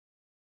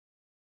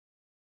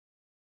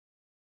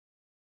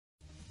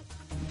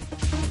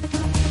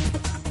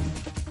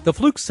The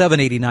Fluke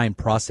 789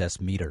 process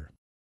meter.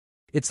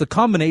 It's the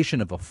combination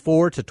of a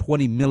 4 to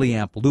 20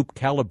 milliamp loop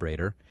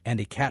calibrator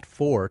and a Cat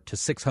 4 to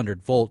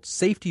 600 volt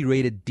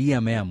safety-rated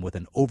DMM with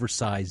an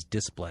oversized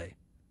display.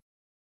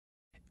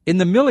 In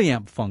the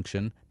milliamp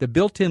function, the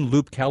built-in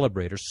loop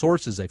calibrator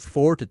sources a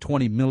 4 to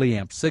 20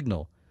 milliamp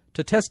signal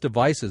to test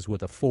devices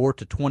with a 4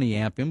 to 20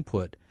 amp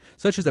input,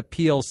 such as a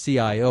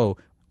PLC-I/O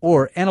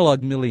or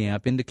analog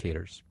milliamp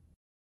indicators.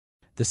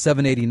 The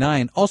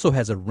 789 also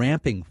has a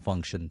ramping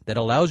function that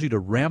allows you to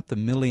ramp the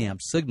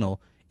milliamp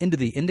signal into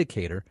the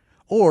indicator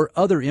or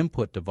other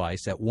input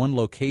device at one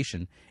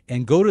location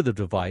and go to the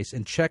device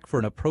and check for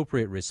an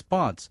appropriate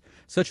response,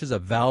 such as a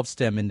valve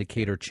stem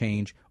indicator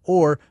change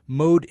or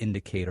mode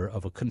indicator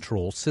of a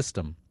control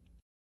system.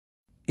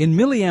 In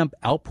milliamp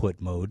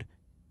output mode,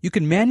 you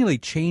can manually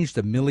change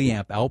the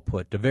milliamp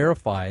output to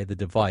verify the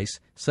device,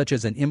 such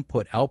as an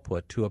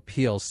input-output to a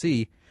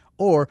PLC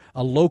or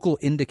a local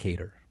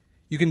indicator.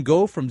 You can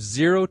go from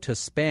 0 to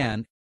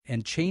span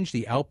and change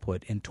the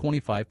output in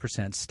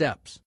 25%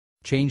 steps,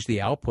 change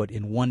the output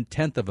in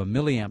 1/10 of a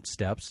milliamp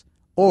steps,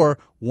 or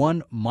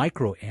 1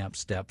 microamp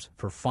steps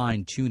for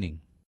fine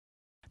tuning.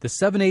 The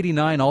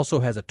 789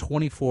 also has a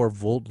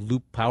 24-volt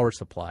loop power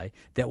supply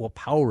that will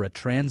power a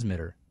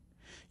transmitter.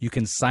 You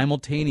can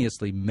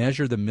simultaneously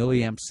measure the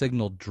milliamp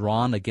signal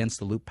drawn against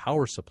the loop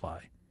power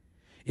supply.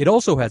 It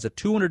also has a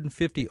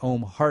 250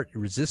 ohm HART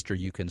resistor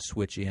you can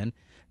switch in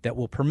that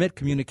will permit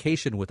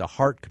communication with a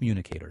HART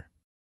communicator.